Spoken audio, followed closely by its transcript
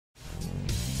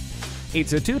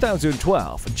It's a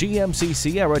 2012 GMC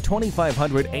Sierra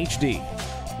 2500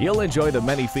 HD. You'll enjoy the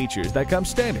many features that come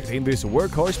standard in this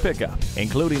workhorse pickup,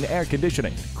 including air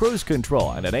conditioning, cruise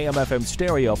control, and an AM/FM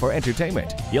stereo for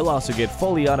entertainment. You'll also get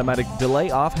fully automatic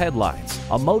delay-off headlights,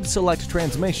 a mode select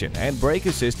transmission, and brake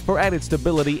assist for added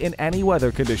stability in any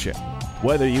weather condition.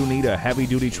 Whether you need a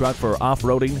heavy-duty truck for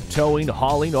off-roading, towing,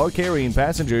 hauling, or carrying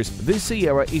passengers, this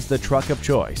Sierra is the truck of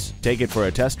choice. Take it for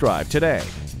a test drive today.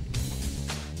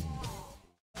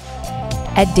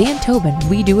 At Dan Tobin,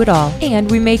 we do it all,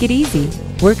 and we make it easy.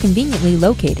 We're conveniently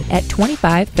located at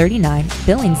 2539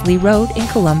 Billingsley Road in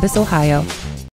Columbus, Ohio.